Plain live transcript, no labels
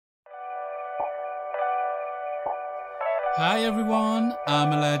Hi everyone,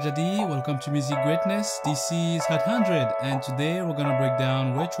 I'm Elijah D. Welcome to Music Greatness. This is Hot 100 and today we're gonna break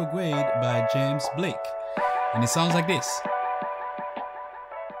down Retrograde by James Blake. And it sounds like this.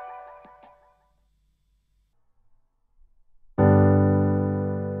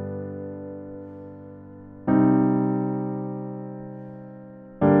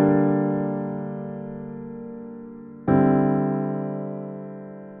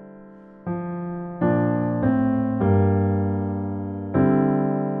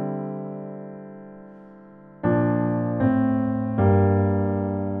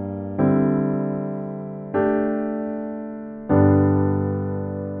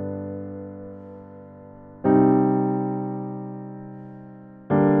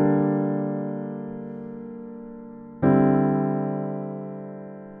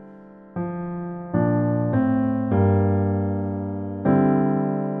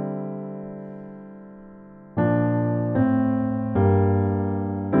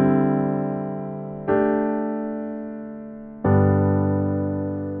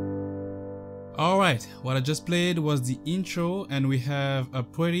 Alright, what I just played was the intro and we have a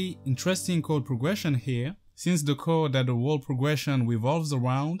pretty interesting chord progression here, since the chord that the whole progression revolves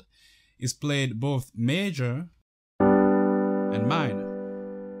around is played both major and minor.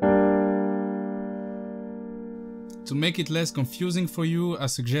 To make it less confusing for you, I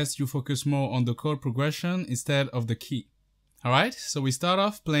suggest you focus more on the chord progression instead of the key. Alright, so we start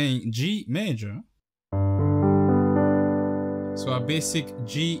off playing G major. So our basic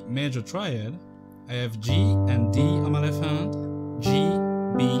G major triad, I have G and D on my left hand, G,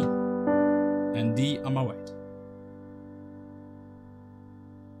 B, and D on my right.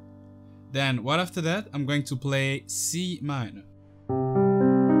 Then right after that, I'm going to play C minor.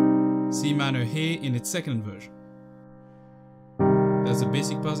 C minor here in its second inversion. That's the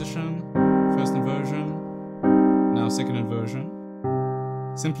basic position, first inversion, now second inversion.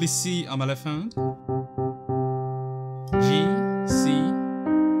 Simply C on my left hand, G, C,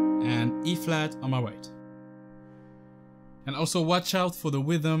 and E flat on my right. And also watch out for the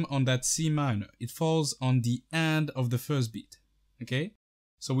rhythm on that C minor. It falls on the end of the first beat. Okay?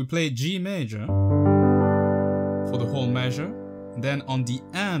 So we play G major for the whole measure. And then on the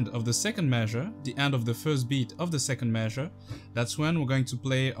end of the second measure, the end of the first beat of the second measure, that's when we're going to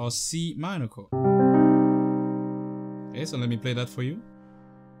play our C minor chord. Okay, so let me play that for you.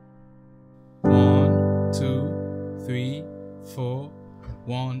 1, 2, 3, 4,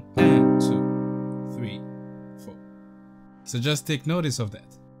 1 and 2, 3, 4. So just take notice of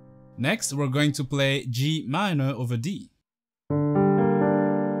that. Next, we're going to play G minor over D.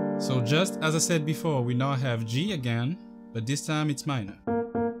 So just as I said before, we now have G again, but this time it's minor.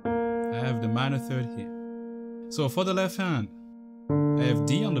 I have the minor third here. So for the left hand, I have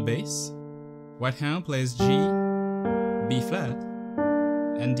D on the bass. Right hand plays G, B flat,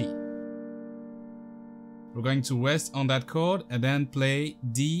 and D. We're going to rest on that chord and then play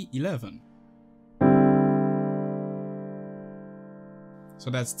D11. So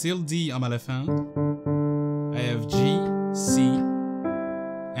that's still D on my left hand. I have G, C,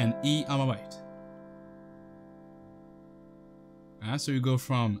 and E on my right. So you go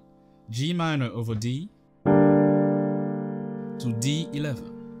from G minor over D to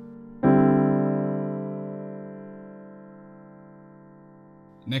D11.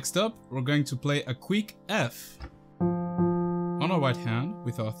 Next up, we're going to play a quick F on our right hand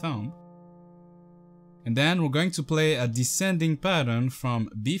with our thumb. And then we're going to play a descending pattern from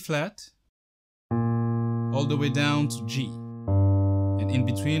B flat all the way down to G. And in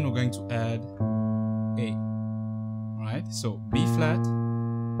between, we're going to add A. Alright, so B flat,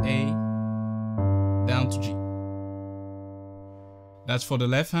 A, down to G. That's for the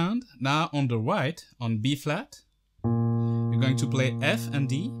left hand. Now on the right, on B flat, you're going to play F and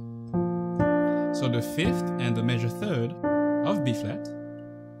D, so the fifth and the major third of B flat.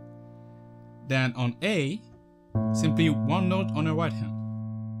 Then on A, simply one note on your right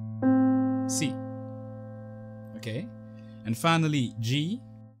hand, C. Okay, and finally G,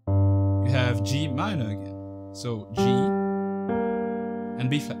 you have G minor again, so G and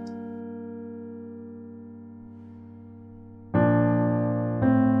B flat.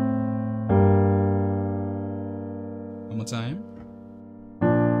 One more time.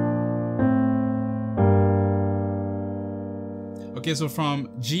 Okay, so from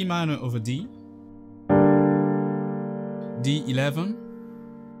G minor over D, D11,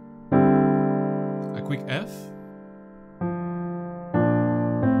 a quick F,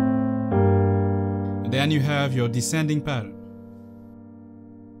 and then you have your descending pattern.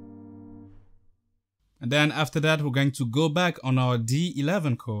 And then after that, we're going to go back on our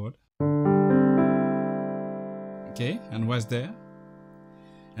D11 chord. Okay, and was there.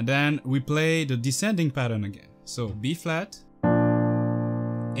 And then we play the descending pattern again. So B flat,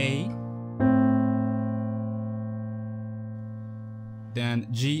 A, then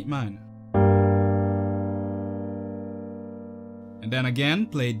G minor. And then again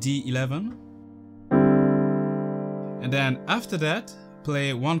play D11. And then after that,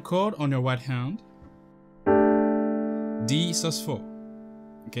 play one chord on your right hand, D sus4.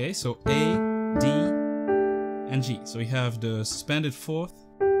 Okay, so A, D, and G. So we have the suspended fourth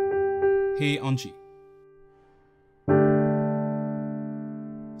here on G.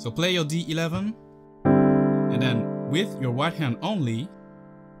 So play your D11, and then with your right hand only,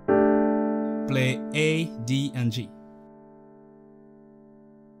 play A, D, and G.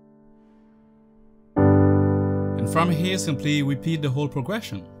 And from here, simply repeat the whole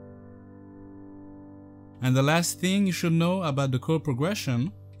progression. And the last thing you should know about the chord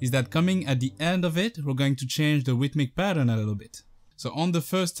progression is that coming at the end of it, we're going to change the rhythmic pattern a little bit. So on the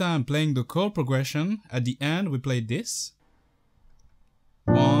first time playing the chord progression, at the end we play this.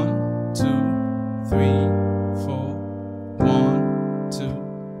 1, 2, 3, 4, 1, 2,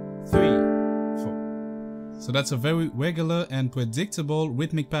 3, 4. So that's a very regular and predictable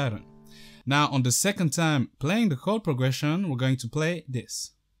rhythmic pattern. Now on the second time playing the chord progression, we're going to play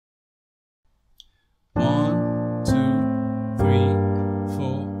this. 1, 2, 3,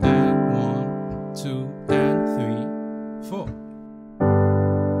 4, and 1, 2, and 3, 4.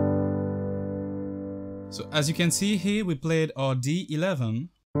 So as you can see here, we played our D11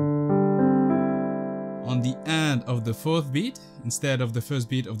 on the end of the fourth beat instead of the first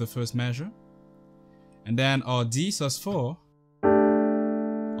beat of the first measure. And then our D sus4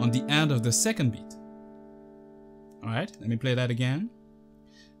 on the end of the second beat. Alright, let me play that again.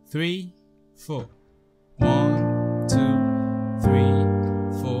 3, 4. 1, 2, 3,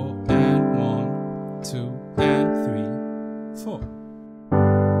 4, and 1, 2, and 3, 4.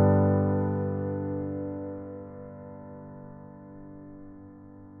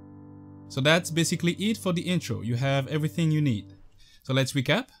 So that's basically it for the intro. You have everything you need. So let's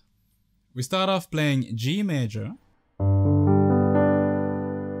recap. We start off playing G major.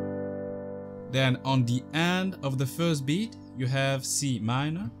 Then on the end of the first beat, you have C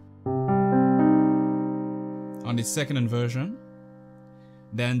minor on its second inversion.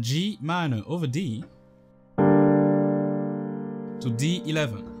 Then G minor over D to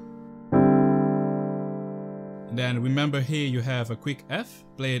D11. Then remember here you have a quick F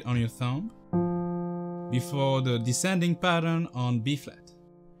played on your thumb before the descending pattern on B flat.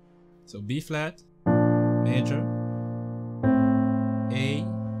 So B flat, major, A,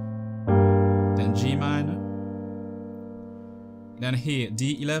 then G minor, then here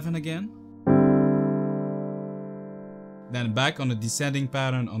D11 again, then back on the descending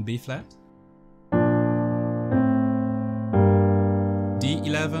pattern on B flat,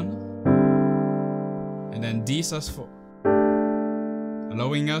 D11, and then D sus4,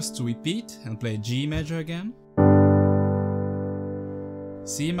 allowing us to repeat and play G major again,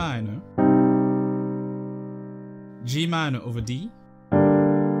 C minor, G minor over D,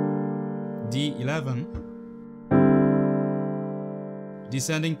 D11,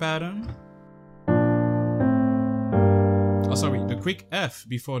 descending pattern, oh sorry, the quick F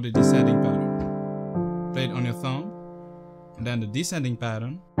before the descending pattern, played on your thumb, and then the descending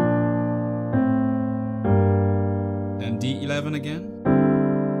pattern, then D11 again,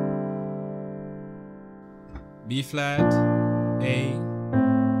 B flat, A,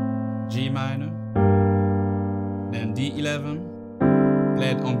 G minor, then D11,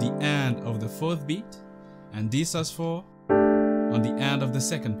 played on the end of the fourth beat, and D sus4 on the end of the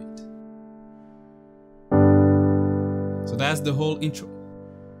second beat. So that's the whole intro.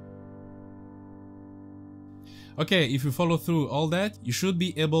 Okay, if you follow through all that, you should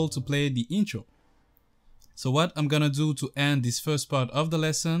be able to play the intro. So what I'm gonna do to end this first part of the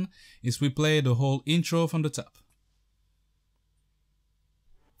lesson is replay the whole intro from the top.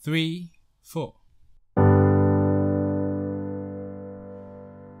 3, 4.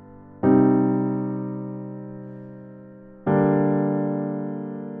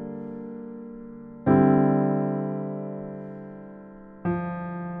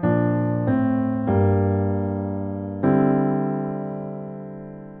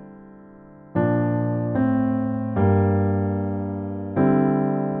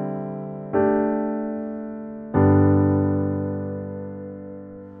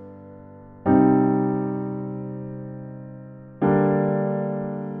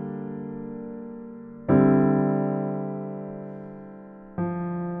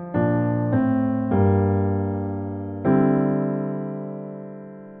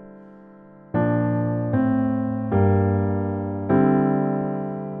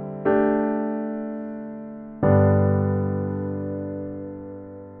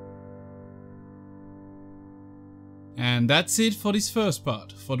 And that's it for this first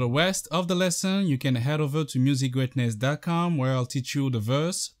part. For the rest of the lesson, you can head over to musicgreatness.com where I'll teach you the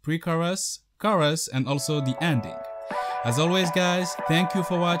verse, pre-chorus, chorus, and also the ending. As always guys, thank you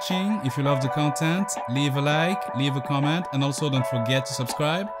for watching. If you love the content, leave a like, leave a comment, and also don't forget to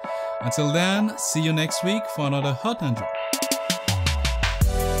subscribe. Until then, see you next week for another Hot 100.